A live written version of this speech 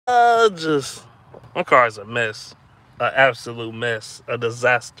Just my car is a mess, an absolute mess, a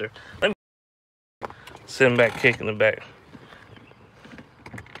disaster. Let me sitting back, kicking the back.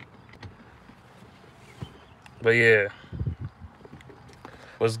 But yeah,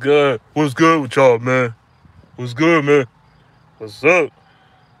 what's good? What's good with y'all, man? What's good, man? What's up?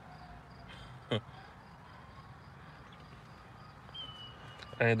 I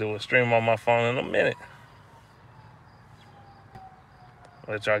ain't doing a stream on my phone in a minute.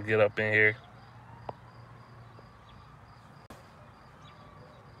 Let y'all get up in here.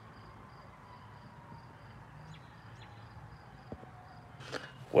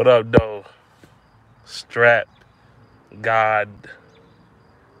 What up, though? Strap, God,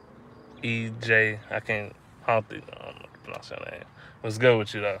 EJ. I don't know how to pronounce your name. What's good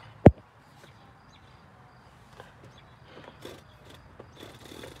with you, though?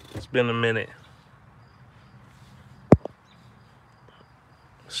 It's been a minute.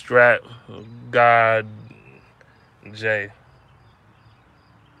 Strap, God, J.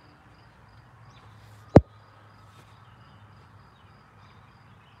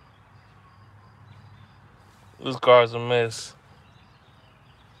 This car's a mess.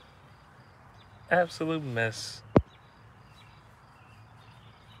 Absolute mess.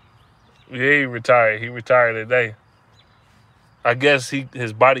 Yeah, he retired. He retired today. I guess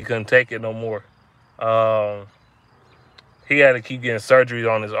his body couldn't take it no more. Um, he had to keep getting surgery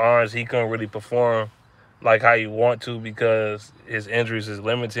on his arms. He couldn't really perform like how he want to because his injuries is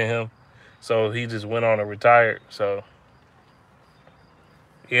limiting him. So he just went on and retired. So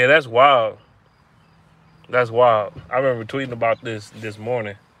yeah, that's wild. That's wild. I remember tweeting about this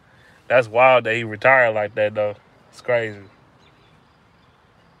morning. That's wild that he retired like that though. It's crazy.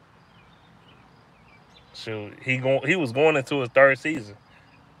 Shoot, he was going into his third season.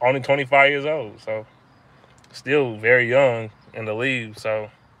 Only 25 years old, so still very young in the league. So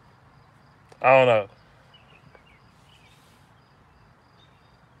I don't know.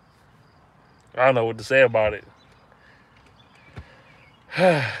 I don't know what to say about it.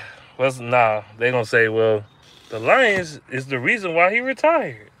 They gonna say, well, the Lions is the reason why he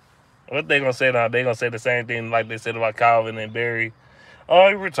retired. What they gonna say now? They gonna say the same thing like they said about Calvin and Barry. Oh,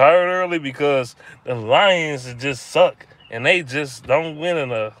 he retired early because the Lions just suck and they just don't win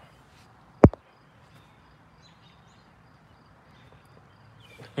enough.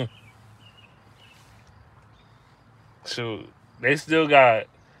 Shoot, they still got.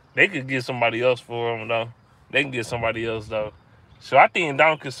 They could get somebody else for him though. They can get somebody else though. So I think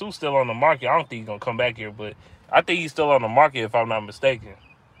Ndamukong Suh's still on the market. I don't think he's gonna come back here, but I think he's still on the market if I'm not mistaken.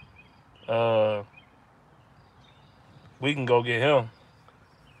 Uh, we can go get him.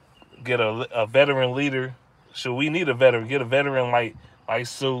 Get a veteran leader. Should we need a veteran? Get a veteran like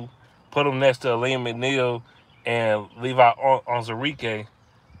Suh. Put him next to Liam McNeil and Levi Onwuzurike,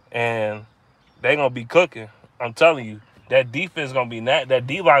 and they gonna be cooking. I'm telling you, that defense gonna be that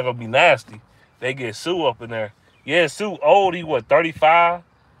D line gonna be nasty. They get Suh up in there. Yeah, Suh old. He what 35?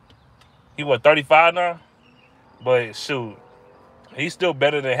 He what 35 now? But shoot, he's still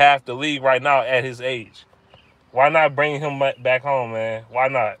better than half the league right now at his age. Why not bring him back home, man? Why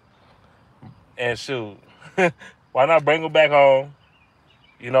not? And shoot, why not bring him back home?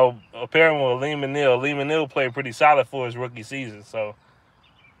 You know, apparently with Lee Manil played pretty solid for his rookie season. So,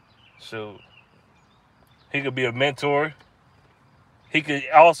 shoot, he could be a mentor. He could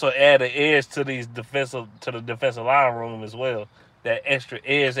also add an edge to the defensive line room as well. That extra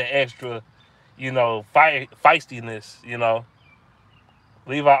edge and extra, feistiness.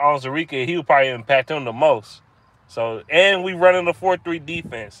 Levi Onwuzurike, he would probably impact him the most. So, and we running the 4-3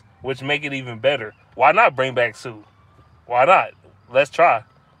 defense, which make it even better. Why not bring back Suh? Why not? Let's try.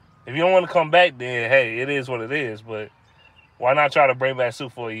 If you don't want to come back, then hey, it is what it is. But why not try to bring back Suh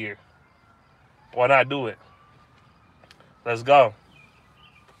for a year? Why not do it? Let's go.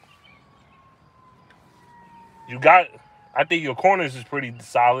 I think your corners is pretty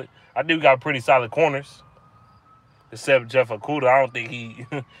solid. I think we got pretty solid corners. Except Jeff Okudah. I don't think he,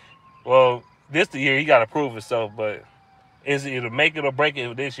 well, this the year he got to prove himself. But it's either make it or break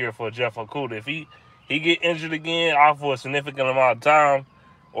it this year for Jeff Okudah. If he get injured again out for a significant amount of time,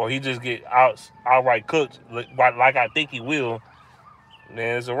 or he just get outright cooked like I think he will,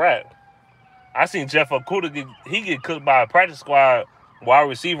 then it's a wrap. I seen Jeff Okudah get cooked by a practice squad wide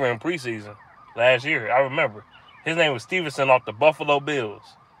receiver in preseason last year. I remember. His name was Stevenson off the Buffalo Bills.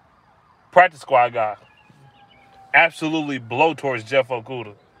 Practice squad guy. Absolutely blow towards Jeff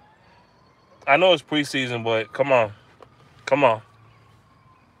Okudah. I know it's preseason, but come on. Come on.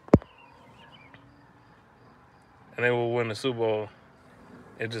 And they will win the Super Bowl.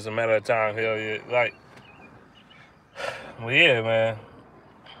 It's just a matter of time. Hell yeah. Well, yeah, man.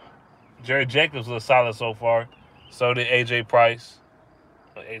 Jared Jacobs looks solid so far. So did AJ Price.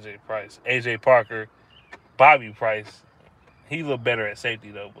 AJ Price. AJ Parker. Bobby Price. He looked better at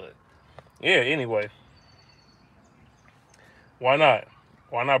safety though, but yeah, anyway. Why not?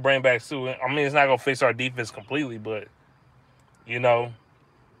 Why not bring back Sue? I mean, it's not gonna fix our defense completely, but you know,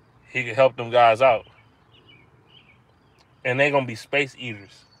 he can help them guys out. And they gonna be space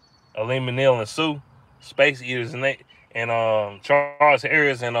eaters. Aleem Manil and Sue, space eaters, and Charles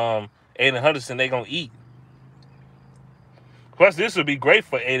Harris and Aiden Hudson, they gonna eat. Plus, this would be great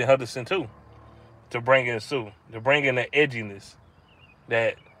for Aiden Hudson too, to bring in Sue, to bring in the edginess,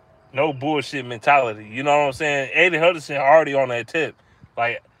 that no bullshit mentality. You know what I'm saying? Aiden Hudson already on that tip,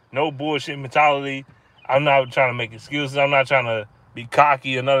 like no bullshit mentality. I'm not trying to make excuses. I'm not trying to be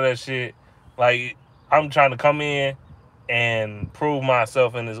cocky or none of that shit. Like I'm trying to come in and prove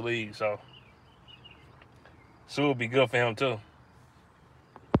myself in this league. So Sue would be good for him too.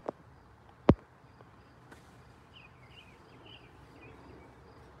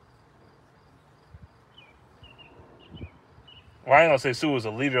 Well, I ain't gonna say Sue was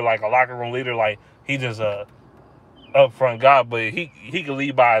a leader, like a locker room leader, like he just a upfront guy, but he can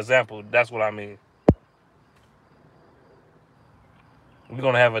lead by example. That's what I mean. We're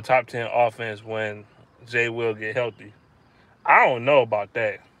gonna have a top 10 offense when Jay Will get healthy. I don't know about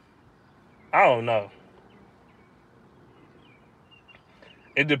that. I don't know.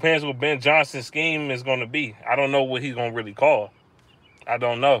 It depends what Ben Johnson's scheme is gonna be. I don't know what he's gonna really call. I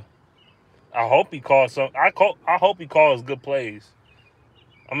don't know. I hope he calls some. I hope he calls good plays.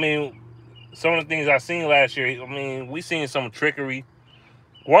 I mean, some of the things I seen last year. I mean, we seen some trickery.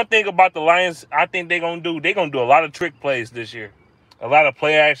 One thing about the Lions, I think they're gonna do a lot of trick plays this year, a lot of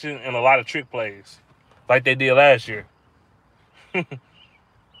play action and a lot of trick plays, like they did last year. A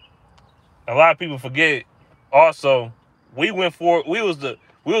lot of people forget. Also, we went for we was the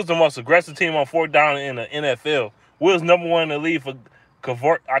most aggressive team on fourth down in the NFL. We was number one in the league for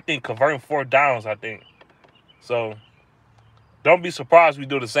converting fourth downs. I think so. Don't be surprised we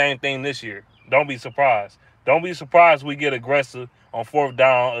do the same thing this year. Don't be surprised. Don't be surprised we get aggressive on fourth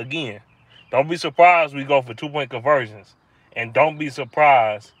down again. Don't be surprised we go for 2-point conversions. And don't be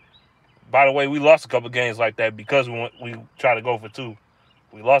surprised. By the way, we lost a couple games like that because we try to go for two.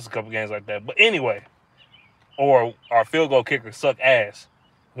 We lost a couple games like that. But anyway, or our field goal kicker suck ass.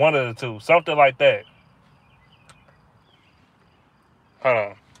 One of the two. Something like that. Hold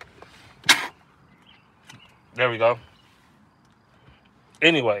on. There we go.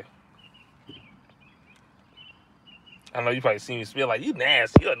 Anyway. I know you probably seen me spit like, you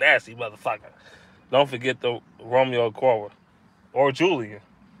nasty. You're a nasty motherfucker. Don't forget the Romeo Cora. Or Julian.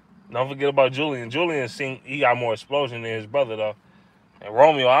 Don't forget about Julian. Julian, he got more explosion than his brother, though. And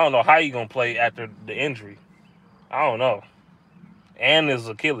Romeo, I don't know how he going to play after the injury. I don't know. And his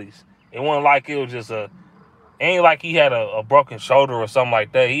Achilles. It wasn't like it was just ain't like he had a broken shoulder or something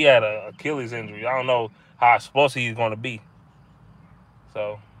like that. He had an Achilles injury. I don't know how explosive he's going to be.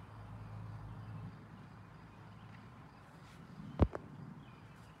 So,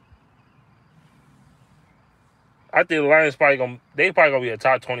 I think the Lions probably gonna be a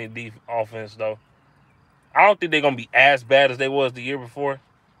top 20 deep offense though. I don't think they're gonna be as bad as they was the year before.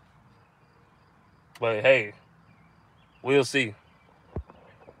 But hey, we'll see.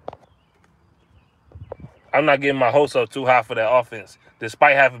 I'm not getting my hopes up too high for that offense,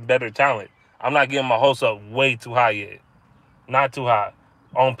 despite having better talent. I'm not getting my hopes up way too high yet. Not too high.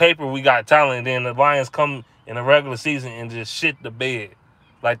 On paper, we got talent, and then the Lions come in the regular season and just shit the bed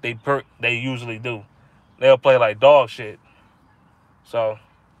like they usually do. They'll play like dog shit. So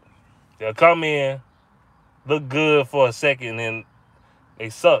they'll come in, look good for a second, and they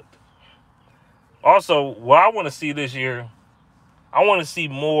sucked. Also, what I want to see this year, I want to see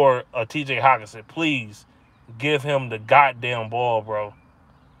more of TJ Hockenson. Please give him the goddamn ball, bro.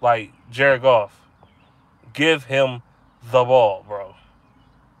 Like Jared Goff. Give him the ball, bro.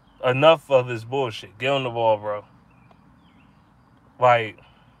 Enough of this bullshit. Give him the ball, bro. Like,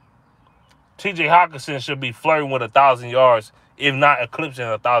 TJ Hockenson should be flirting with 1,000 yards, if not eclipsing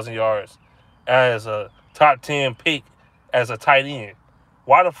 1,000 yards, as a top 10 pick as a tight end.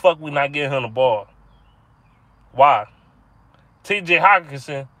 Why the fuck we not getting him the ball? Why? TJ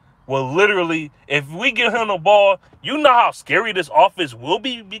Hockenson will literally, if we give him the ball, you know how scary this offense will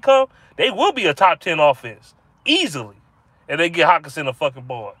become? They will be a top 10 offense. Easily. If they get Hockenson the fucking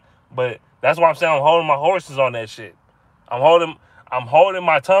ball. But that's why I'm saying I'm holding my horses on that shit. I'm holding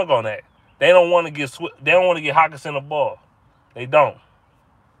my tongue on that. They don't want to get Hockenson the ball. They don't.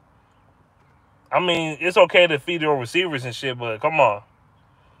 I mean, it's okay to feed your receivers and shit, but come on.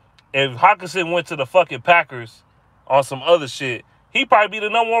 If Hockenson went to the fucking Packers on some other shit, He probably be the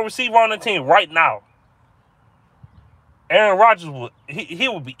number one receiver on the team right now. Aaron Rodgers would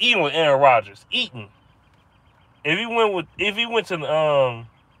be eating with Aaron Rodgers. Eating. If he went to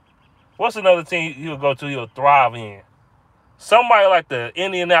what's another team he would go to, he'll thrive in? Somebody like the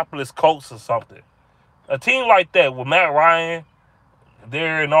Indianapolis Colts or something. A team like that with Matt Ryan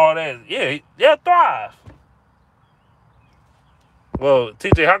there and all that, yeah, they'll thrive. Well,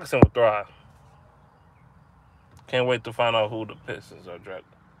 TJ Hawkinson would thrive. Can't wait to find out who the Pistons are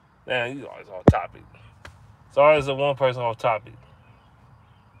drafting. Man, he's always off topic. It's always a one person off topic.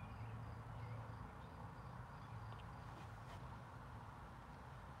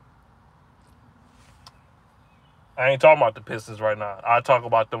 I ain't talking about the Pistons right now. I'll talk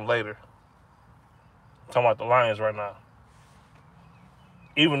about them later. I'm talking about the Lions right now.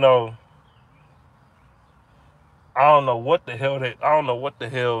 Even though I don't know what the hell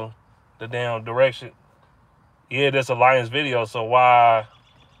the damn direction. Yeah, there's a Lions video, so why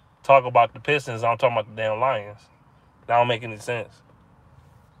talk about the Pistons? I'm talking about the damn Lions. That don't make any sense.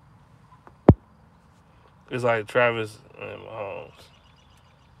 It's like Travis and Mahomes.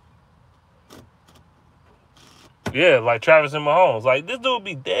 Yeah, like Travis and Mahomes. Like, this dude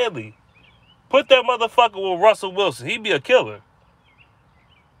be deadly. Put that motherfucker with Russell Wilson. He'd be a killer.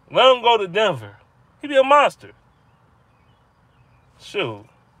 Let him go to Denver. He'd be a monster. Shoot.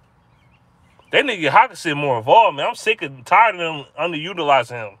 They need to get Hawkinson more involved, man. I'm sick and tired of them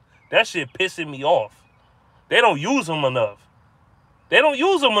underutilizing him. That shit pissing me off. They don't use him enough.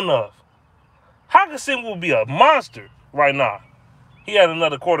 Hawkinson will be a monster right now. He had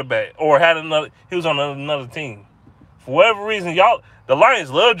another quarterback, or he was on another team. For whatever reason, the Lions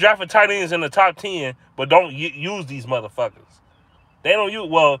love drafting tight ends in the top 10, but don't use these motherfuckers. They don't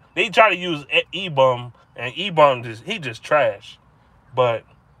use, they try to use E-Bum, and E-Bum he just trash. But,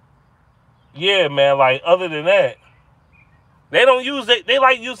 yeah, man, like, other than that, they don't use, they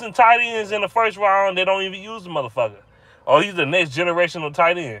like using tight ends in the first round. They don't even use the motherfucker. Oh, he's the next generational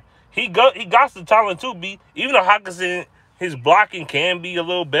tight end. He got the talent to be, even though Hawkinson, his blocking can be a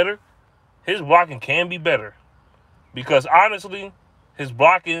little better. His blocking can be better. Because, honestly, his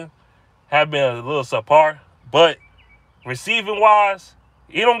blocking have been a little subpar. But, receiving-wise,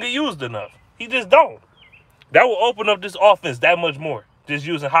 he don't get used enough. He just don't. That will open up this offense that much more, just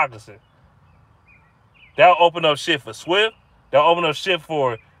using Hawkinson. That'll open up shit for Swift. That'll open up shit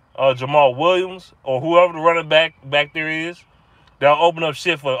for Jamal Williams or whoever the running back there is. That'll open up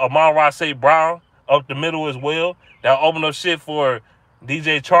shit for Amon-Ra St. Brown up the middle as well. That'll open up shit for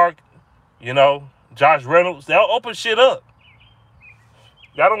DJ Chark, Josh Reynolds. That'll open shit up.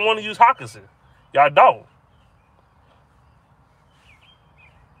 Y'all don't want to use Hawkinson. Y'all don't.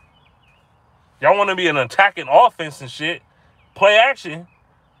 Y'all want to be an attacking offense and shit. Play action.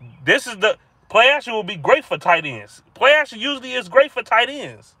 Play action will be great for tight ends. Play action usually is great for tight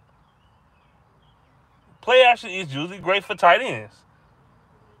ends. Play action is usually great for tight ends.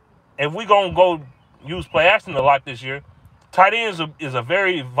 If we gonna go use play action a lot this year, tight ends is a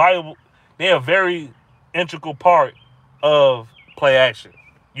very viable. They're a very integral part of play action.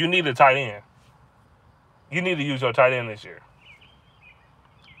 You need a tight end. You need to use your tight end this year.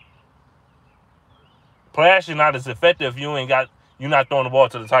 Play action not as effective if you're not throwing the ball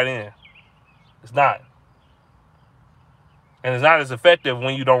to the tight end. It's not. And it's not as effective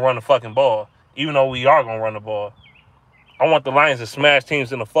when you don't run the fucking ball, even though we are going to run the ball. I want the Lions to smash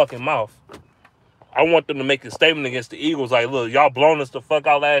teams in the fucking mouth. I want them to make a statement against the Eagles like, look, y'all blown us the fuck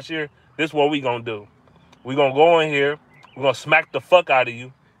out last year. This is what we going to do. We going to go in here. We're going to smack the fuck out of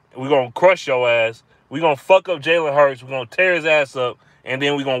you. We're going to crush your ass. We're going to fuck up Jalen Hurts. We're going to tear his ass up. And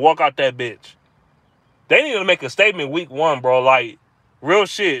then we're going to walk out that bitch. They need to make a statement week 1, bro. Like, real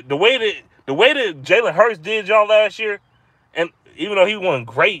shit. The way that Jalen Hurts did y'all last year, and even though he wasn't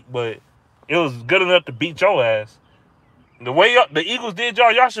great, but it was good enough to beat your ass. The way the Eagles did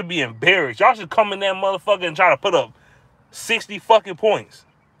y'all should be embarrassed. Y'all should come in that motherfucker and try to put up 60 fucking points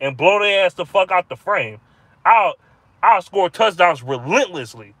and blow their ass the fuck out the frame. I'll score touchdowns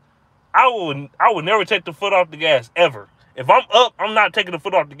relentlessly. I would never take the foot off the gas ever. If I'm up, I'm not taking the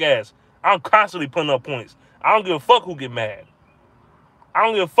foot off the gas. I'm constantly putting up points. I don't give a fuck who get mad. I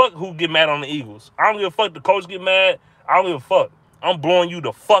don't give a fuck who get mad on the Eagles. I don't give a fuck the coach get mad. I don't give a fuck. I'm blowing you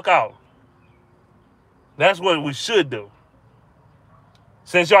the fuck out. That's what we should do.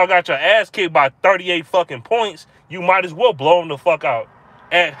 Since y'all got your ass kicked by 38 fucking points, you might as well blow them the fuck out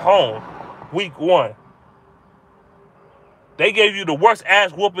at home, week 1. They gave you the worst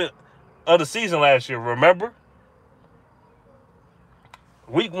ass whooping of the season last year, remember?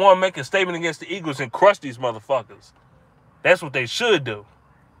 Week 1, make a statement against the Eagles and crush these motherfuckers. That's what they should do.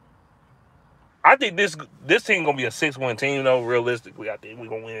 I think this team gonna be a 6-win team though. Realistically, I think we're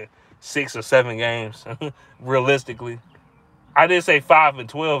gonna win 6 or 7 games. Realistically, I did say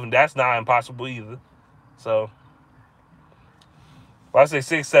 5-12, and that's not impossible either. So, if I say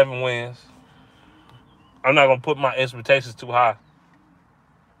 6, 7 wins, I'm not gonna put my expectations too high.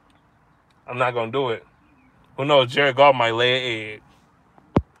 I'm not gonna do it. Who knows? Jared Goff might lay an egg.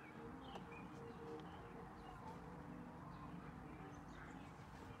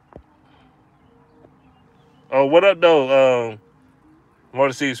 Oh, what up though?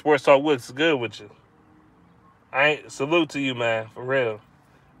 Want to see Sports Talk What's good with you? I ain't salute to you, man, for real.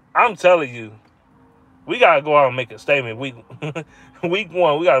 I'm telling you, we gotta go out and make a statement. Week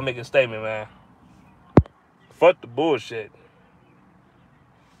 1, we gotta make a statement, man. Fuck the bullshit.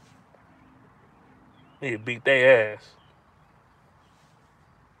 Need to beat their ass.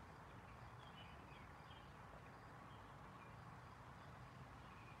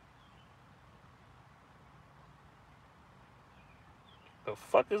 The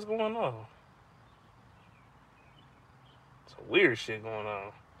fuck is going on? Some weird shit going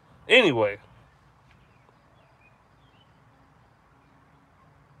on. Anyway.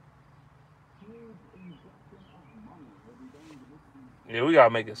 Yeah, we gotta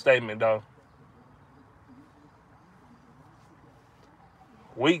make a statement though.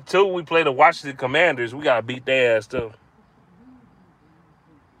 Week 2, we play the Washington Commanders. We gotta beat their ass too.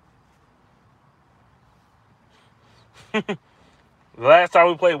 The last time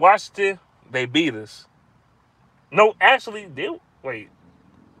we played Washington, they beat us. No, actually, did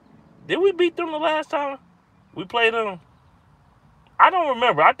we beat them the last time we played them? I don't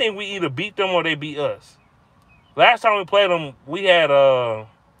remember. I think we either beat them or they beat us. Last time we played them, we had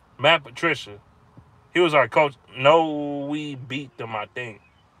Matt Patricia. He was our coach. No, we beat them, I think.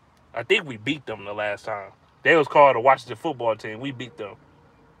 I think we beat them the last time. They was called the Washington football team. We beat them.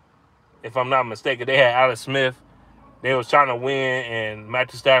 If I'm not mistaken, they had Alex Smith. They was trying to win, and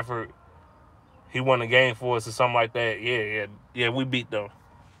Matthew Stafford, he won the game for us or something like that. Yeah, we beat them.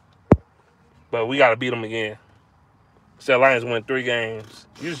 But we got to beat them again. Said Lions win 3 games.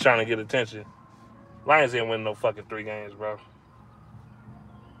 You just trying to get attention. Lions didn't win no fucking 3 games, bro.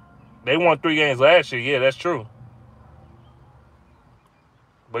 They won 3 games last year. Yeah, that's true.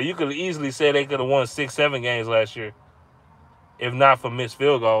 But you could easily say they could have won 6, 7 games last year if not for missed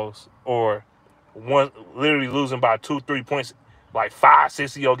field goals or literally losing by 2, 3 points, like 5,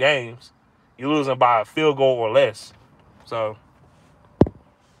 6 of your games. You're losing by a field goal or less. So,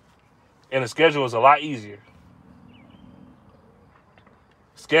 and the schedule is a lot easier.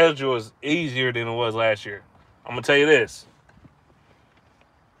 Schedule is easier than it was last year. I'm going to tell you this.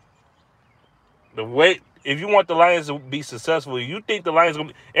 If you want the Lions to be successful, you think the Lions going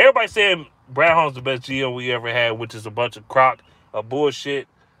to be... Everybody saying Brad Holmes the best GM we ever had, which is a bunch of crock, of bullshit.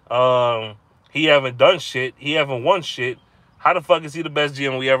 He haven't done shit. He haven't won shit. How the fuck is he the best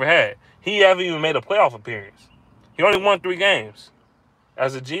GM we ever had? He haven't even made a playoff appearance. He only won 3 games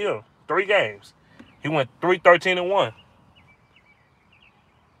as a GM. 3 games. He went 3-13-1.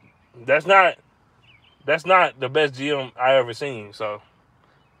 That's not the best GM I ever seen. So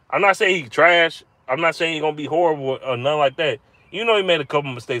I'm not saying he trash. I'm not saying he's gonna be horrible or nothing like that. You know he made a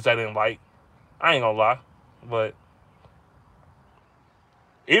couple mistakes I didn't like. I ain't gonna lie. But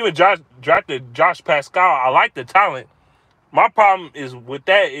even drafted Josh Pascal. I like the talent. My problem is with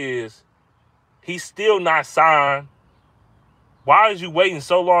that is he's still not signed. Why is you waiting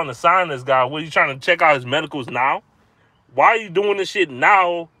so long to sign this guy? What, are you trying to check out his medicals now? Why are you doing this shit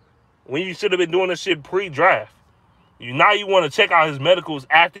now when you should have been doing this shit pre-draft? Now you want to check out his medicals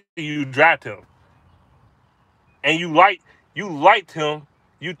after you draft him. And you liked him.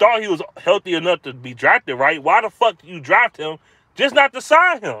 You thought he was healthy enough to be drafted, right? Why the fuck you draft him just not to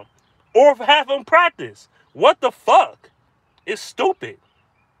sign him or have him practice? What the fuck? It's stupid.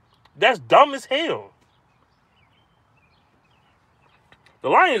 That's dumb as hell. The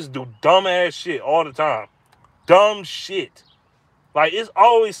Lions do dumb ass shit all the time. Dumb shit. Like, it's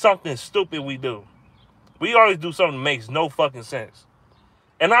always something stupid we do. We always do something that makes no fucking sense.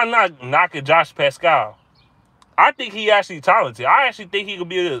 And I'm not knocking Josh Pascal. I think he actually talented. I actually think he could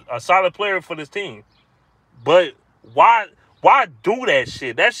be a solid player for this team. But why do that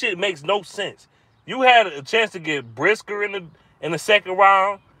shit? That shit makes no sense. You had a chance to get Brisker in the second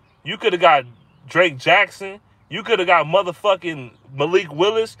round. You could have got Drake Jackson. You could have got motherfucking Malik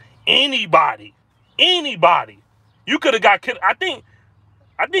Willis. Anybody. You could have got I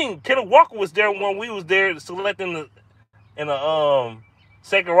think Kenneth Walker was there when we was there selecting in the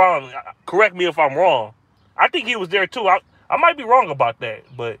second round. Correct me if I'm wrong. I think he was there too. I might be wrong about that,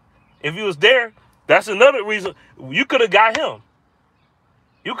 but if he was there, that's another reason you could have got him.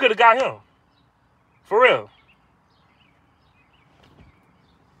 For real.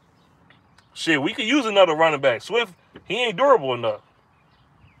 Shit, we could use another running back. Swift, he ain't durable enough.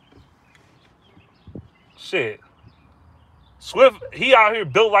 Shit. Swift, he out here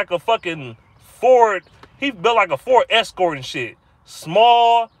built like a fucking Ford. He built like a Ford Escort and shit.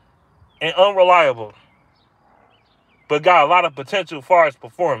 Small and unreliable. But got a lot of potential as far as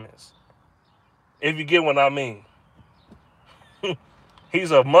performance. If you get what I mean.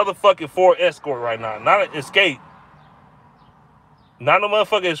 He's a motherfucking Ford Escort right now. Not an Escape. Not a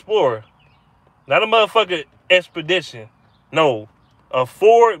motherfucking Explorer. Not a motherfucking Expedition. No. A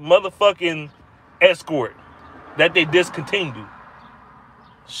Ford motherfucking Escort that they discontinued.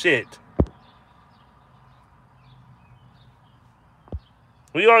 Shit.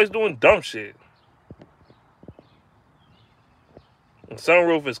 We always doing dumb shit. And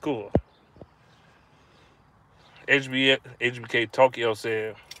sunroof is cool. HBK Tokyo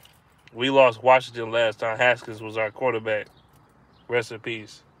said, we lost Washington last time. Haskins was our quarterback. Rest in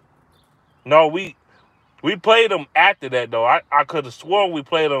peace. No, we played them after that, though. I could have sworn we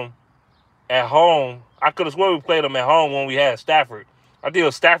played them at home. I could have sworn we played them at home when we had Stafford. I think it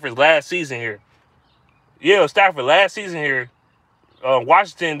was Stafford's last season here. Yeah, it was Stafford last season here.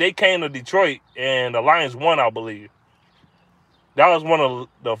 Washington, they came to Detroit, and the Lions won, I believe. That was one of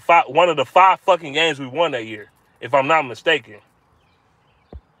the five fucking games we won that year, if I'm not mistaken.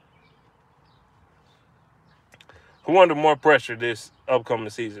 Who under more pressure this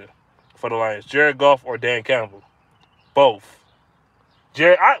upcoming season for the Lions? Jared Goff or Dan Campbell? Both.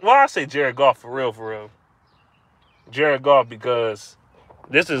 I say Jared Goff for real. Jared Goff, because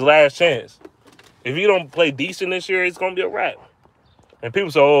this is his last chance. If he don't play decent this year, it's going to be a wrap. And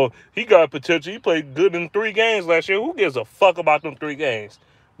people say, oh, he got potential. He played good in 3 games last year. Who gives a fuck about them 3 games?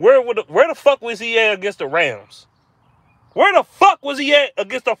 Where the fuck was he at against the Rams? Where the fuck was he at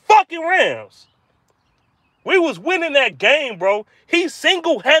against the fucking Rams? We was winning that game, bro. He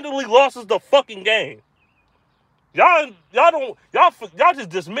single-handedly lost us the fucking game. Y'all just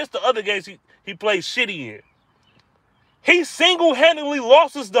dismiss the other games he played shitty in. He single-handedly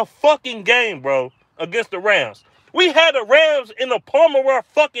lost us the fucking game, bro, against the Rams. We had the Rams in the palm of our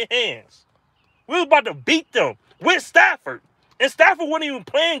fucking hands. We was about to beat them with Stafford. And Stafford wasn't even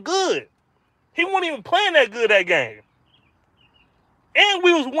playing good. He wasn't even playing that good that game. And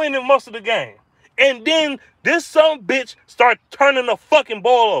we was winning most of the game. And then this son bitch start turning the fucking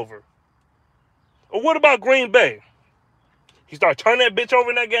ball over. Or what about Green Bay? He started turning that bitch over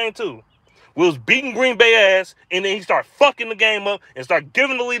in that game too. We was beating Green Bay ass, and then he started fucking the game up and started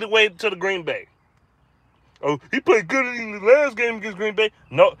giving the lead away to the Green Bay. Oh, he played good in the last game against Green Bay.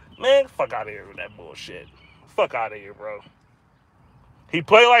 No, man, fuck out of here with that bullshit. Fuck out of here, bro. He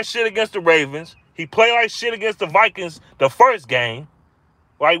played like shit against the Ravens. He played like shit against the Vikings the first game.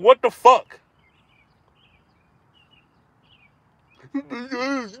 Like, what the fuck?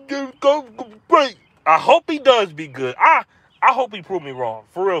 I hope he does be good. I hope he prove me wrong.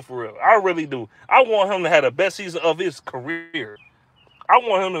 For real. I really do. I want him to have the best season of his career. I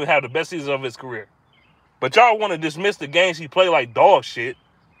want him to have the best season of his career. But y'all want to dismiss the games he played like dog shit.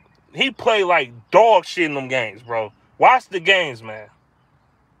 He played like dog shit in them games, bro. Watch the games, man.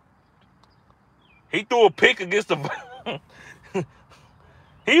 He threw a pick against the...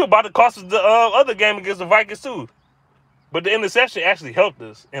 He was about to cost us the other game against the Vikings, too. But the interception actually helped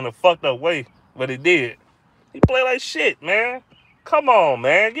us in a fucked up way. But it did. He played like shit, man. Come on,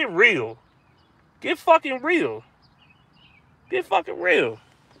 man. Get real. Get fucking real. Get fucking real.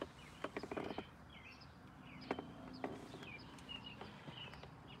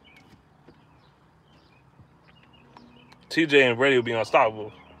 TJ and Brady will be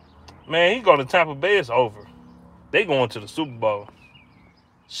unstoppable. Man, he go to Tampa Bay, it's over. They going to the Super Bowl.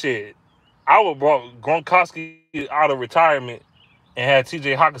 Shit. I would brought Gronkowski out of retirement and had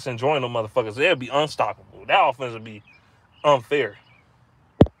TJ Hawkinson join them motherfuckers. They'd be unstoppable. That offense would be unfair.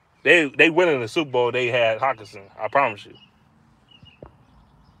 They winning the Super Bowl, they had Hawkinson. I promise you.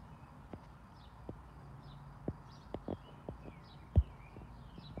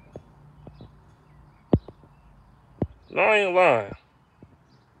 No, I ain't lying.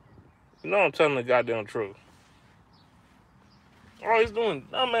 You know I'm telling the goddamn truth. All he's doing,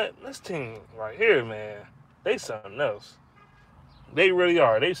 man, this team right here, man, they something else. They really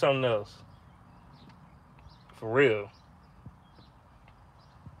are. They something else. For real.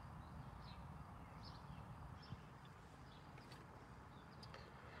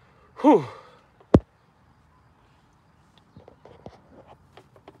 Whew.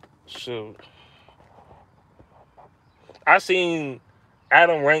 Shoot. I seen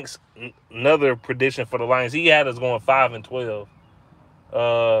Adam Ranks another prediction for the Lions. He had us going 5-12.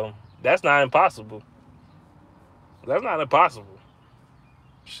 That's not impossible. That's not impossible.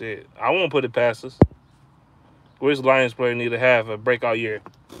 Shit, I won't put it past us. Which Lions player need to have a breakout year?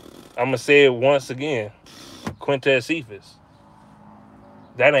 I'm gonna say it once again. Quintez Cephas.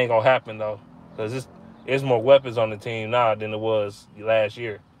 That ain't gonna happen though, because it's more weapons on the team now than it was last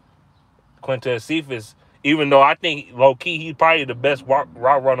year. Quintez Cephas, even though I think low key he's probably the best route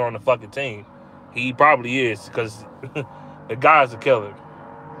runner on the fucking team. He probably is, because the guy's a killer.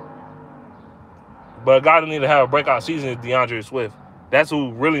 But a guy that need to have a breakout season is DeAndre Swift. That's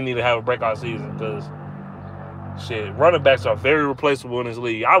who really need to have a breakout season, because shit, running backs are very replaceable in this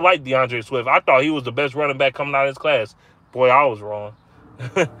league. I like DeAndre Swift. I thought he was the best running back coming out of his class. Boy, I was wrong.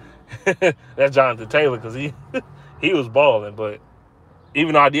 That's Jonathan Taylor, because he was balling. But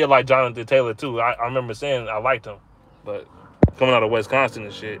even though I did like Jonathan Taylor too, I remember saying I liked him. But coming out of Wisconsin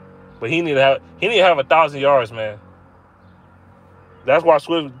and shit. But he need to have 1,000 yards, man. That's why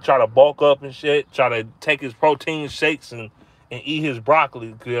Swift try to bulk up and shit, try to take his protein shakes and eat his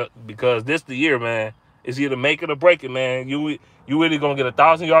broccoli, because this the year, man. It's either make it or break it, man. You either gonna get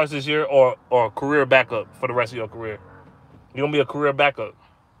 1,000 yards this year or a career backup for the rest of your career. You're gonna be a career backup.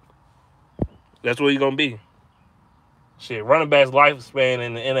 That's what you're gonna be. Shit, running back's lifespan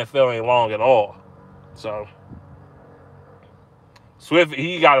in the NFL ain't long at all. So Swift,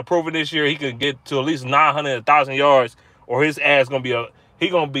 he got to prove it this year. He can get to at least 900, 1,000 yards, or his ass gonna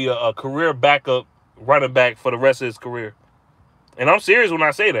be a career backup running back for the rest of his career. And I'm serious when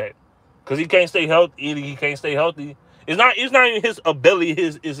I say that, because he can't stay healthy. He can't stay healthy. It's not even his ability.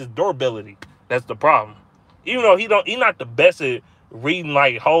 It's his durability. That's the problem. Even though he's not the best at reading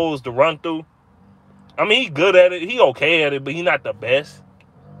like holes to run through. I mean, he's good at it. He okay at it, but he's not the best.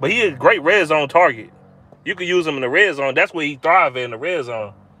 But he is a great red zone target. You can use him in the red zone. That's where he thrives in the red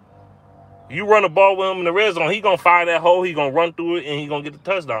zone. You run the ball with him in the red zone, he gonna find that hole. He gonna run through it, and he gonna get the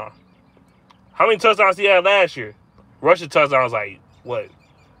touchdown. How many touchdowns he had last year? Rushing touchdowns like what?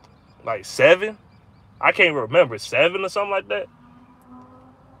 Like 7? I can't remember, 7 or something like that.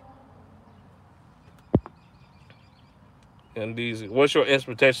 And what's your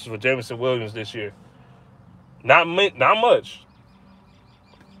expectations for Jameson Williams this year? Not much.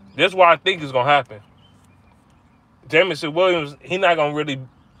 That's what I think is gonna happen. Jameson Williams, he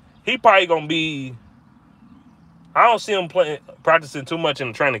probably gonna be. I don't see him practicing too much in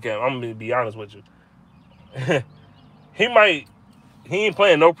the training camp. I'm gonna be honest with you. He ain't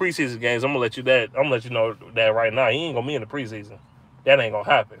playing no preseason games. I'm gonna let you know that right now. He ain't gonna be in the preseason. That ain't gonna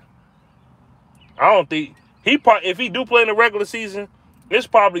happen. I don't think if he do play in the regular season, it's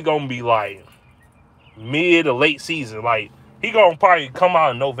probably gonna be like mid or late season. Like, he gonna probably come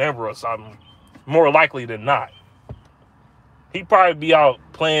out in November or something. More likely than not. He probably be out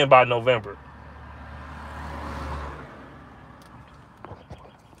playing by November.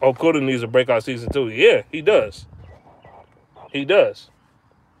 Okuda needs a breakout season too. Yeah, he does. He does.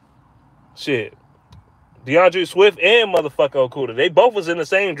 Shit. DeAndre Swift and motherfucker Okuda, they both was in the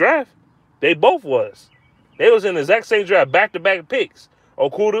same draft. They both was. They was in the exact same draft, back-to-back picks.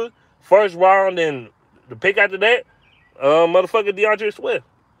 Okuda, first round, and the pick after that, motherfucker DeAndre Swift.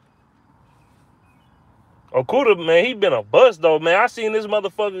 Okuda, man, he been a bust, though, man. I seen this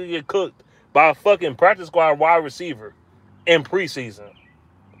motherfucker get cooked by a fucking practice squad wide receiver in preseason.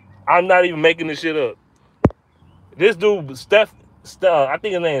 I'm not even making this shit up. This dude, Steph, I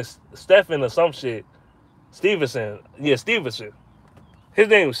think his name is Stephen or some shit. Stevenson. Yeah, Stevenson. His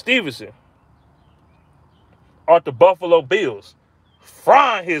name was Stevenson. Off the Buffalo Bills.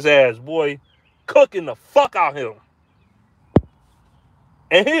 Frying his ass, boy. Cooking the fuck out him.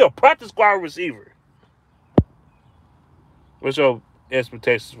 And he a practice squad receiver. What's your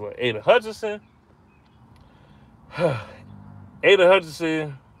expectations for Aiden Hutchinson? Aiden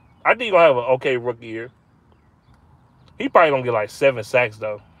Hutchinson, I think he's going to have an okay rookie year. He probably going to get like 7 sacks,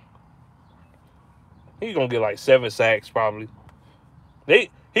 though. He's going to get like 7 sacks, probably.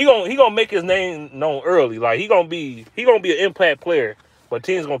 He gonna make his name known early. Like, he gonna be an impact player. But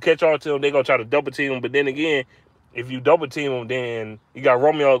teams gonna catch on to him. They gonna try to double team him. But then again, if you double team him, then you got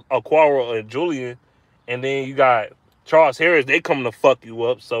Romeo Okwara and Julian, and then you got Charles Harris. They coming to fuck you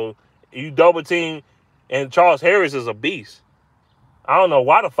up. So you double team, and Charles Harris is a beast. I don't know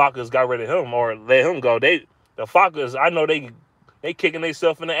why the Falcons got rid of him or let him go. The Falcons, I know they kicking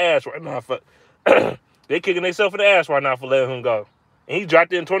themselves in the ass right now for they kicking themselves in the ass right now for letting him go. And he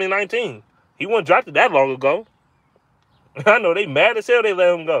drafted in 2019. He wasn't drafted that long ago. I know they mad as hell they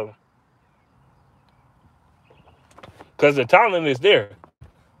let him go. Because the talent is there.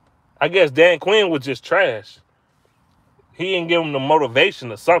 I guess Dan Quinn was just trash. He didn't give him the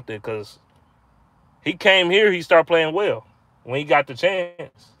motivation or something, because he came here, he started playing well when he got the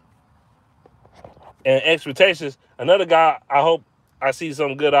chance. And expectations. Another guy I hope I see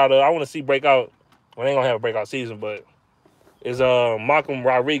something good out of. I want to see breakout. Well, they ain't gonna have a breakout season, but is Malcolm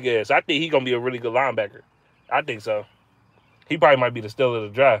Rodriguez. I think he gonna be a really good linebacker. I think so. He probably might be the steal of the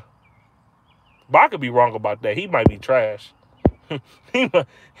draft. But I could be wrong about that. He might be trash. Shit,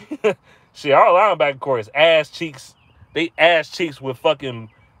 our linebacker core is ass cheeks. They ass cheeks with fucking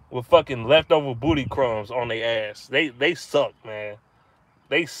leftover booty crumbs on their ass. They suck, man.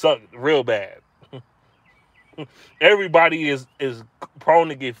 They suck real bad. Everybody is prone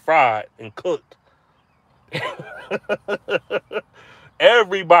to get fried and cooked.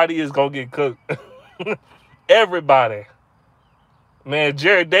 Everybody is gonna get cooked. Everybody. Man,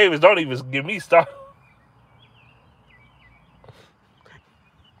 Jared Davis, don't even get me started.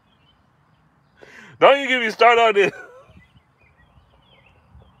 Don't even get me started on this.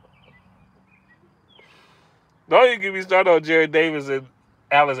 Don't even get me started on Jared Davis and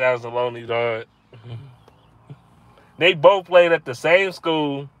Alex Anzalone, dog. They both played at the same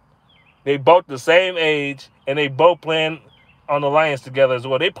school. They both the same age, and they both playing on the Lions together as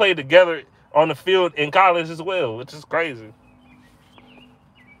well. They played together on the field in college as well, which is crazy.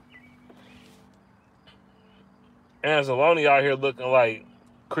 Anzalone out here looking like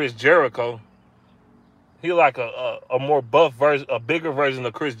Chris Jericho. He like a more buff version, a bigger version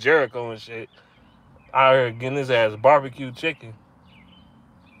of Chris Jericho and shit. Out here getting his ass barbecue chicken.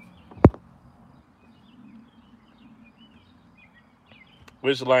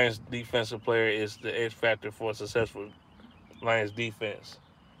 Which Lions defensive player is the X factor for a successful Lions defense?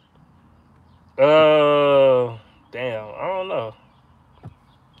 Damn, I don't know.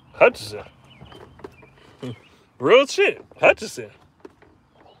 Hutchinson. Real shit. Hutchinson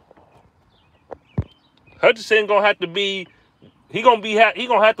gonna have to be. He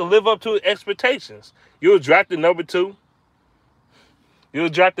gonna have to live up to expectations. You'll draft the number 2. You'll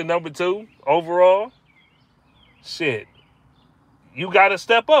draft the number 2 overall. Shit. You gotta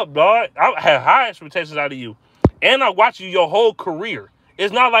step up, dog. I have high expectations out of you. And I watch you your whole career.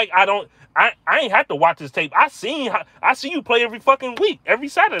 It's not like I ain't have to watch this tape. I see you play every fucking week, every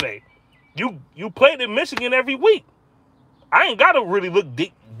Saturday. You played in Michigan every week. I ain't gotta really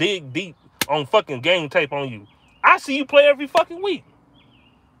dig deep on fucking game tape on you. I see you play every fucking week.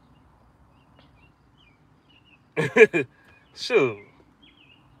 Sure.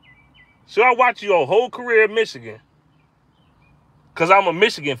 So I watch your whole career in Michigan. Because I'm a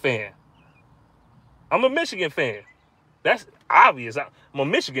Michigan fan. That's obvious. I'm a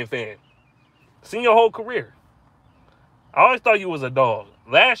Michigan fan. Seen your whole career. I always thought you was a dog.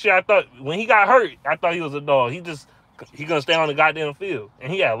 Last year, I thought, when he got hurt, I thought he was a dog. He gonna stay on the goddamn field.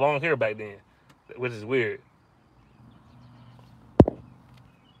 And he had long hair back then, which is weird.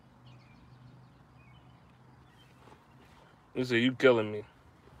 You say you killing me.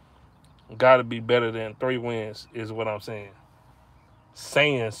 Gotta be better than 3 wins is what I'm saying.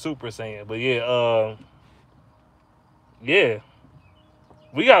 Super saying. But yeah. We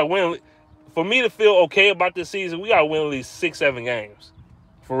gotta win. For me to feel okay about this season, we gotta win at least 6-7 games.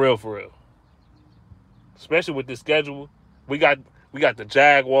 For real. Especially with this schedule. We got the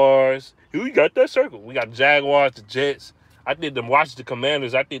Jaguars. We got that circle. We got the Jaguars, the Jets. I think the Washington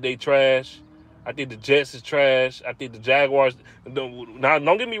Commanders, I think they trash. I think the Jets is trash. I think the Jaguars. Now,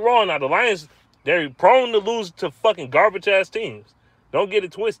 don't get me wrong. Now, the Lions, they're prone to lose to fucking garbage-ass teams. Don't get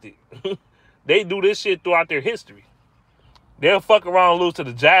it twisted. They do this shit throughout their history. They'll fuck around and lose to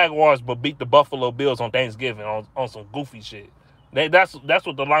the Jaguars, but beat the Buffalo Bills on Thanksgiving on some goofy shit. That's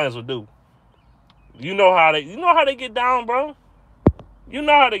what the Lions will do. You know how they get down, bro. You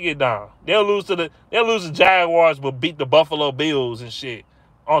know how they get down. They'll lose to the Jaguars, but beat the Buffalo Bills and shit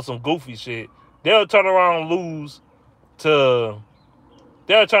on some goofy shit. They'll turn around and lose to.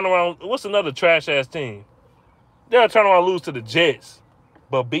 What's another trash ass team? They'll turn around and lose to the Jets,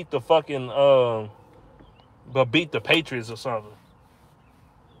 but beat the Patriots or something.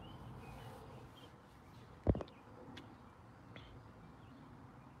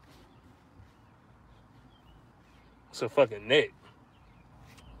 It's a fucking net.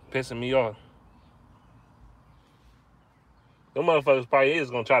 Pissing me off. Them motherfuckers probably is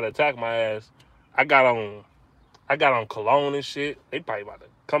gonna try to attack my ass. I got on cologne and shit. They probably about to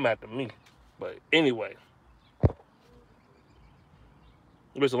come after me. But anyway.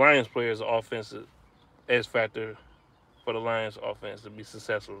 Which the Lions player is an offensive X factor for the Lions offense to be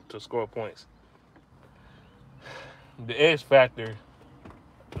successful, to score points. The X factor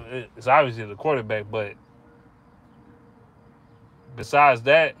is obviously the quarterback, but besides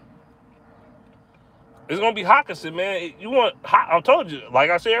that, it's gonna be Hawkinson, man. I told you, like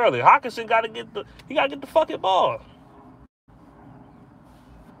I said earlier, Hawkinson gotta get the fucking ball.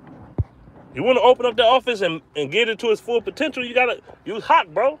 You want to open up the offense and get it to its full potential, you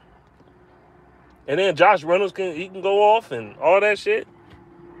hot, bro. And then Josh Reynolds can go off and all that shit.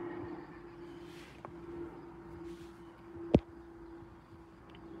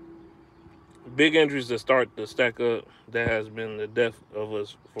 Big injuries that start to stack up. That has been the death of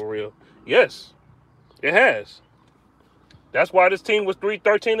us for real. Yes, it has. That's why this team was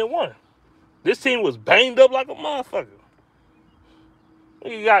 3-13-1. This team was banged up like a motherfucker.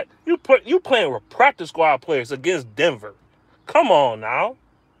 You playing with practice squad players against Denver. Come on now.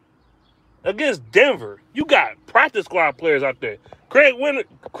 Against Denver, you got practice squad players out there. Craig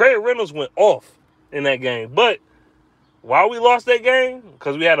Reynolds went off in that game, but why we lost that game?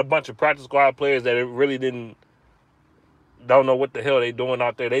 Because we had a bunch of practice squad players that really don't know what the hell they doing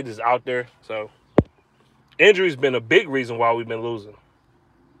out there. They just out there. So injury's been a big reason why we've been losing.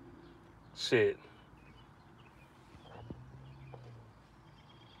 Shit.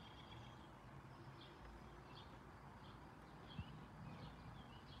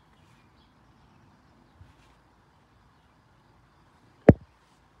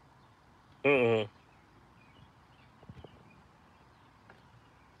 Mm-mm.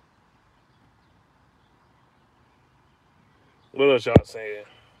 What else y'all saying?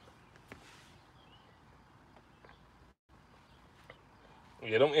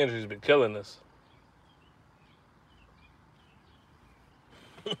 Yeah, them injuries been killing us.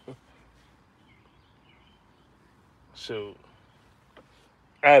 Shoot.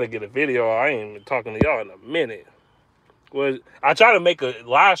 I had to get a video. I ain't been talking to y'all in a minute. I tried to make a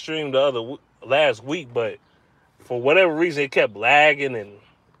live stream last week, but for whatever reason it kept lagging and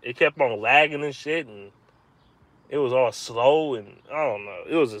it kept on lagging and shit, and it was all slow and I don't know.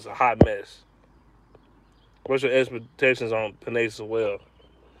 It was just a hot mess. What's your expectations on Penisni Retired?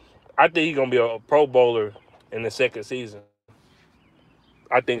 I think he's gonna be a Pro Bowler in the second season.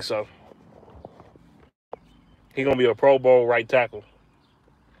 I think so. He's gonna be a Pro Bowl right tackle.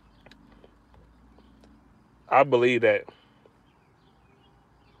 I believe that.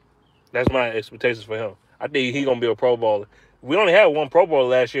 That's my expectations for him. I think he's gonna be a Pro Bowler. We only had one Pro Bowler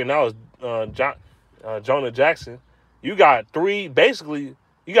last year, and that was Jonah Jackson. You got three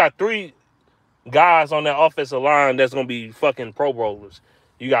guys on that offensive line that's gonna be fucking Pro Bowlers.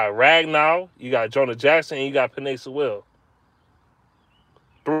 You got Ragnow, you got Jonah Jackson, and you got Penisni Retired.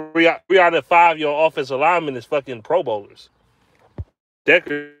 Three out of five your offensive linemen is fucking Pro Bowlers.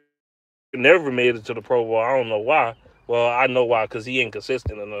 Decker never made it to the Pro Bowl. I don't know why. Well, I know why, because he ain't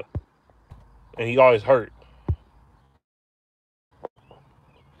consistent enough. And he always hurt.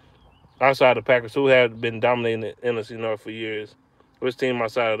 Outside the Packers, who have been dominating the NFC North for years, which team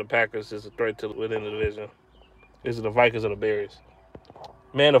outside of the Packers is a threat within the division? Is it the Vikings or the Bears?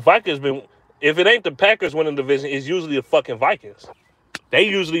 Man, the Vikings been. If it ain't the Packers winning the division, it's usually the fucking Vikings. They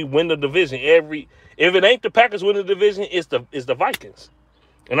usually win the division every. If it ain't the Packers winning the division, it's the Vikings,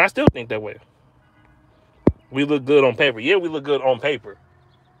 and I still think that way. We look good on paper. Yeah, we look good on paper.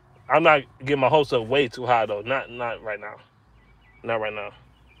 I'm not getting my hopes up way too high though. Not right now. Not right now.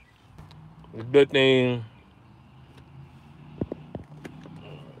 The good thing.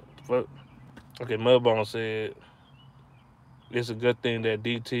 Okay, Mudbone said it's a good thing that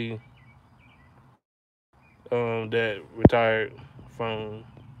DT that retired from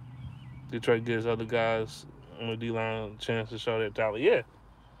Detroit gives other guys on the D-line a chance to show their talent. Yeah.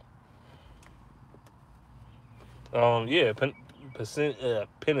 Yeah,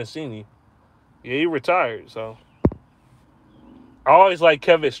 Penisni. Yeah, he retired, so. I always like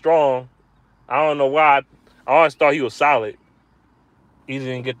Kevin Strong. I don't know why. I always thought he was solid. He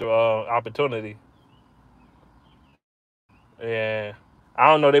didn't get the opportunity. Yeah. I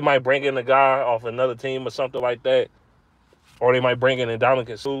don't know. They might bring in a guy off another team or something like that. Or they might bring in a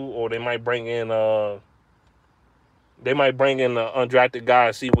Dominican Sue, or they might bring in an undrafted guy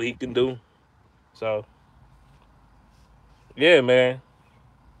and see what he can do. So, yeah, man.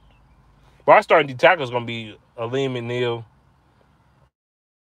 But our starting D tackle is gonna be Aleem McNeil,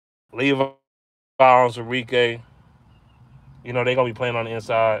 Levi Enrique. You know, they're gonna be playing on the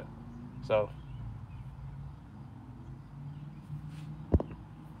inside. So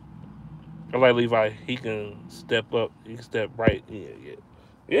I like Levi. He can step up. He can step right.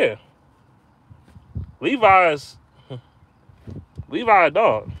 Yeah. Levi's Levi a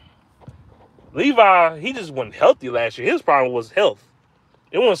dog. Levi, he just wasn't healthy last year. His problem was health.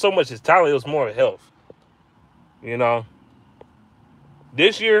 It wasn't so much his talent, it was more health. You know.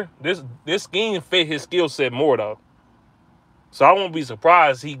 This year, this scheme fit his skill set more though. So I won't be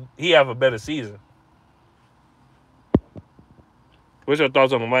surprised he have a better season. What's your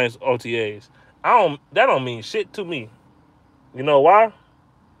thoughts on the Lions OTAs? That don't mean shit to me. You know why?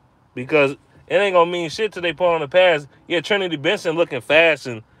 because it ain't gonna mean shit till they put on the pads. Yeah, Trinity Benson looking fast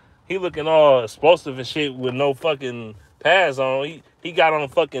and he looking all explosive and shit with no fucking pads on. He got on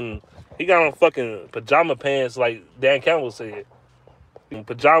fucking pajama pants like Dan Campbell said.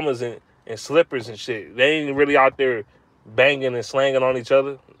 Pajamas and slippers and shit. They ain't really out there banging and slanging on each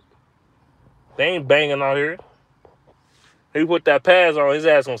other. They ain't banging out here. He put that pads on, his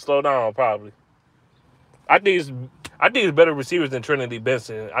ass gonna slow down probably. I think it's better receivers than Trinity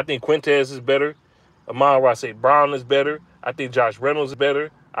Benson. I think Quintez is better. Amon-Ra St. Brown is better. I think Josh Reynolds is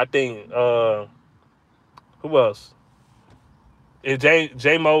better. I think who else? If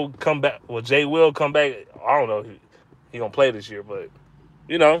J-Mo come back, well, Jay will come back. I don't know. He gonna play this year, but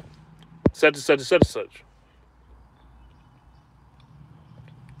you know, such and such and such and such.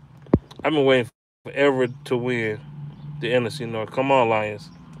 I've been waiting forever to win the NFC North. Come on, Lions.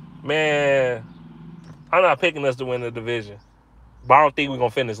 Man, I'm not picking us to win the division. But I don't think we're going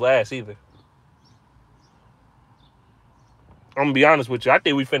to finish last either. I'm going to be honest with you. I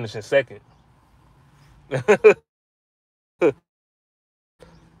think we finish in second.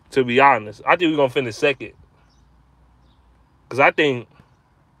 To be honest. I think we're going to finish second. Because I think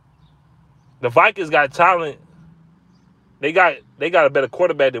the Vikings got talent. They got a better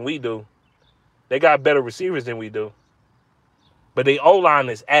quarterback than we do. They got better receivers than we do. But their O-line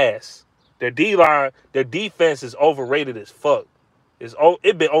is ass. Their D-line, their defense is overrated as fuck. It's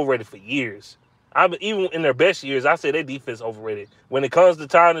been overrated for years. Even in their best years, I say their defense overrated. When it comes to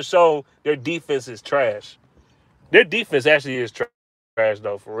time to show, their defense is trash. Their defense actually is trash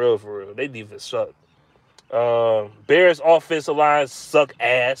though, for real, for real. Their defense suck. Bears offensive line suck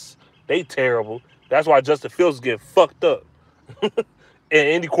ass. They terrible. That's why Justin Fields is getting fucked up. And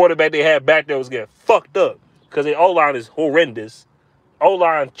any quarterback they had back there was getting fucked up. Because their O-line is horrendous.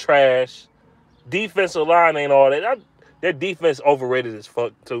 O-line trash. Defensive line ain't all that. Their defense overrated as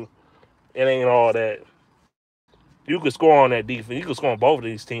fuck, too. It ain't all that. You could score on that defense. You could score on both of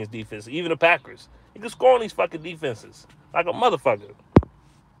these teams' defense. Even the Packers. You could score on these fucking defenses. Like a motherfucker.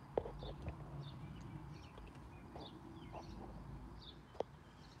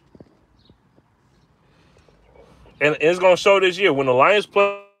 And it's going to show this year. When the Lions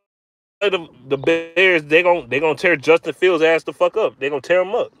play the Bears, they gonna tear Justin Fields' ass the fuck up. They gonna tear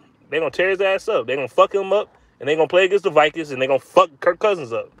him up. They gonna tear his ass up. They gonna fuck him up, and they gonna play against the Vikings, and they gonna fuck Kirk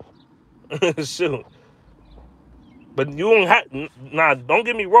Cousins up. Shoot. But you don't have, don't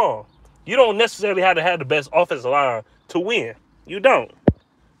get me wrong. You don't necessarily have to have the best offensive line to win. You don't.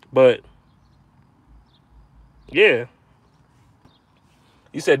 But yeah,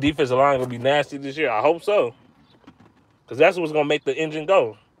 you said defensive line gonna be nasty this year. I hope so, because that's what's gonna make the engine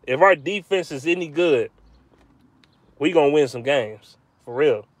go. If our defense is any good, we gonna win some games. For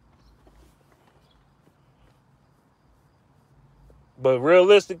real. But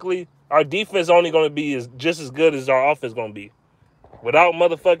realistically, our defense only gonna be just as good as our offense gonna be. Without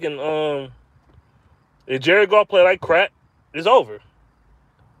motherfucking if Jared Goff play like crap, it's over.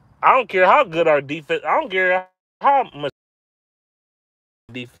 I don't care how good our defense. I don't care how much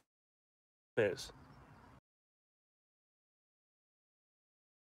defense.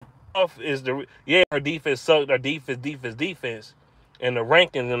 Is our defense sucked, our defense, and the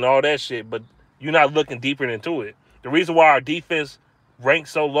rankings and all that shit, but you're not looking deeper into it. The reason why our defense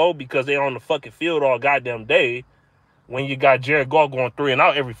ranks so low because they on the fucking field all goddamn day. When you got Jared Goff going 3 and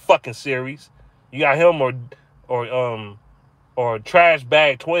out every fucking series, you got him or trash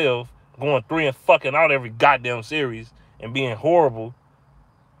bag 12 going 3 and fucking out every goddamn series and being horrible.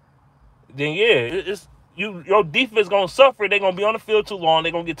 Then yeah, your defense gonna suffer. They're gonna be on the field too long.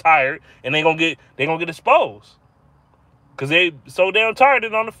 They're gonna get tired, and they're gonna get exposed because they so damn tired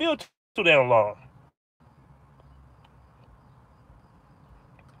and on the field too damn long.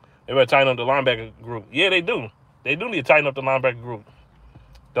 They better tighten up the linebacker group. Yeah, they do. They do need to tighten up the linebacker group.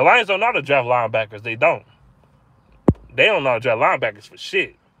 The Lions don't know how to draft linebackers. They don't. They don't know how to draft linebackers for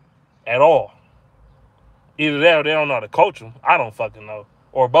shit at all. Either that or they don't know how to coach them. I don't fucking know,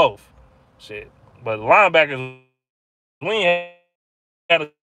 or both. Shit. But linebackers, we ain't had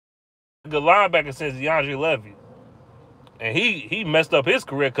a good linebacker since DeAndre Levy. And he messed up his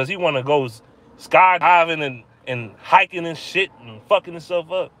career because he want to go skydiving and hiking and shit and fucking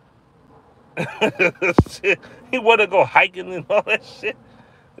himself up. Shit. He want to go hiking and all that shit.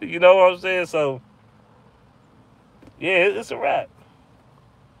 You know what I'm saying? So, yeah, it's a wrap.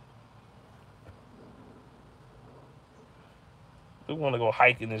 We want to go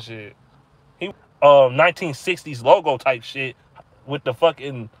hiking and shit. He 1960s logo type shit with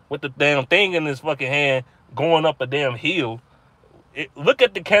the damn thing in his fucking hand going up a damn hill. Look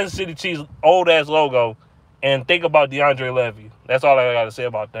at the Kansas City Chiefs old ass logo And think about DeAndre Levy. That's all I got to say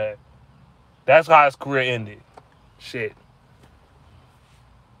about that. That's how his career ended. Shit.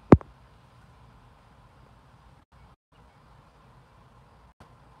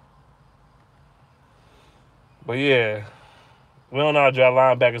 But yeah, we don't know how to draft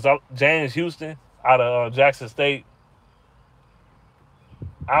linebackers. James Houston out of Jackson State.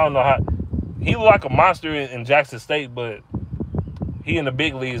 I don't know how. He looked like a monster in Jackson State, but he in the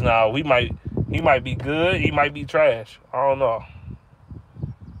big leagues now. He might be good. He might be trash. I don't know.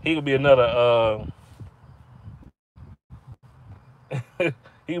 He could be another.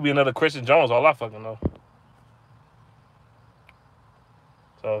 He could be another Christian Jones. All I fucking know.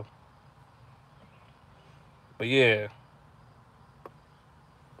 So, but yeah,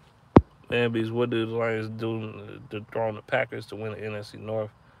 man, because what do the Lions do to throw on the Packers to win the NFC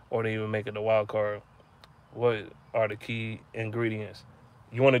North, or to even make it the wild card? What are the key ingredients?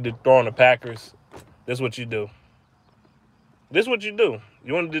 You want to throw on the Packers? This is what you do. This is what you do.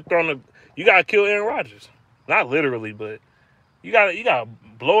 You want to throw on the. You gotta kill Aaron Rodgers. Not literally, but you gotta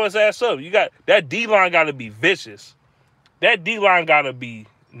blow his ass up. You got that D line gotta be vicious. That D line gotta be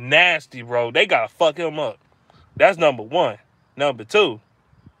nasty, bro. They gotta fuck him up. That's number one. Number two.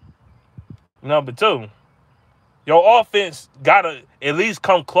 Number two. Your offense gotta at least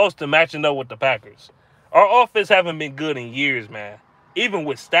come close to matching up with the Packers. Our offense haven't been good in years, man. Even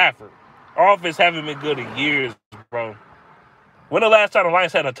with Stafford, our offense haven't been good in years, bro. When the last time the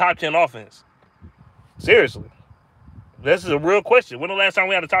Lions had a top 10 offense? Seriously. This is a real question. When the last time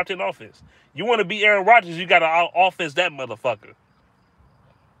we had a top 10 offense? You want to beat Aaron Rodgers, you got to offense that motherfucker.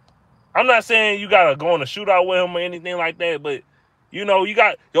 I'm not saying you got to go on a shootout with him or anything like that, but, you know,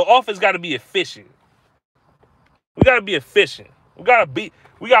 your offense got to be efficient. We got to be efficient. We got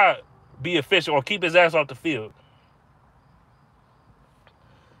to be efficient or keep his ass off the field.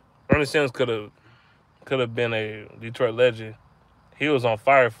 Ernie Sims could have been a Detroit legend. He was on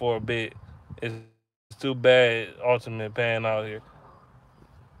fire for a bit. It's too bad Ultimate pan out here.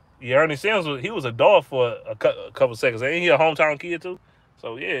 Yeah, Ernie Sims he was a dog for a couple seconds. Ain't he a hometown kid too?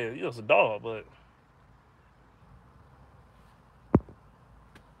 So yeah, he was a dog, but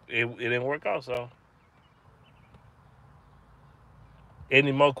it didn't work out. So,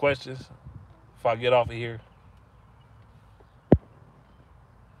 any more questions? If I get off of here,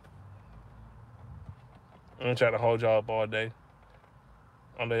 I'm gonna try to hold y'all up all day.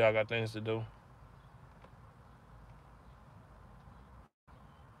 I know y'all got things to do.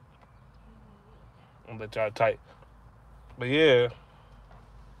 I'm gonna let y'all tight. But yeah,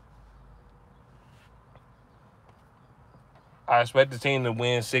 I expect the team to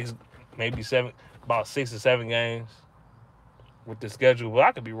win six, maybe seven, about 6 or 7 games with the schedule. But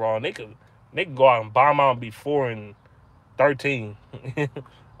I could be wrong. They could go out and bomb out and be 4-13.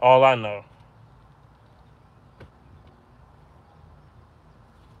 All I know.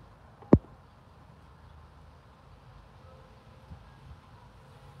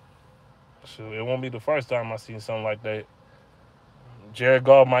 So it won't be the first time I seen something like that. Jared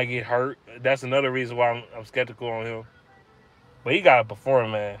Goff might get hurt. That's another reason why I'm skeptical on him. But he gotta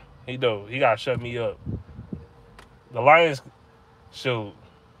perform, man. He do. He gotta shut me up. The Lions, shoot.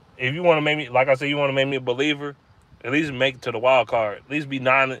 If you want to make me, like I said, you want to make me a believer, at least make it to the wild card. At least be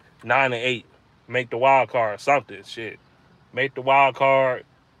 9-8. Make the wild card. Something. Shit. Make the wild card.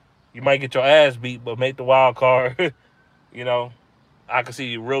 You might get your ass beat, but make the wild card. You know, I can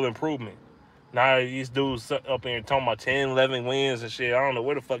see real improvement. Now these dudes up here talking about 10, 11 wins and shit. I don't know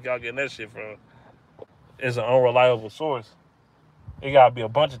where the fuck y'all getting that shit from. It's an unreliable source. It gotta be a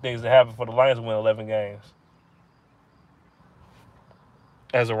bunch of things that happen for the Lions to win 11 games.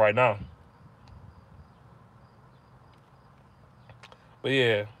 As of right now. But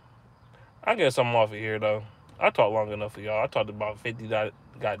yeah, I guess I'm off of here though. I talked long enough for y'all. I talked about 50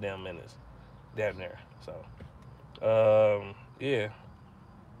 goddamn minutes. Damn near. So, yeah.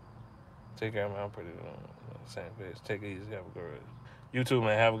 Take care, man. I'm pretty same page. Take it easy. Have a good. You too,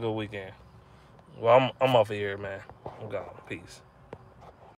 man. Have a good weekend. Well, I'm off of here, man. I'm gone. Peace.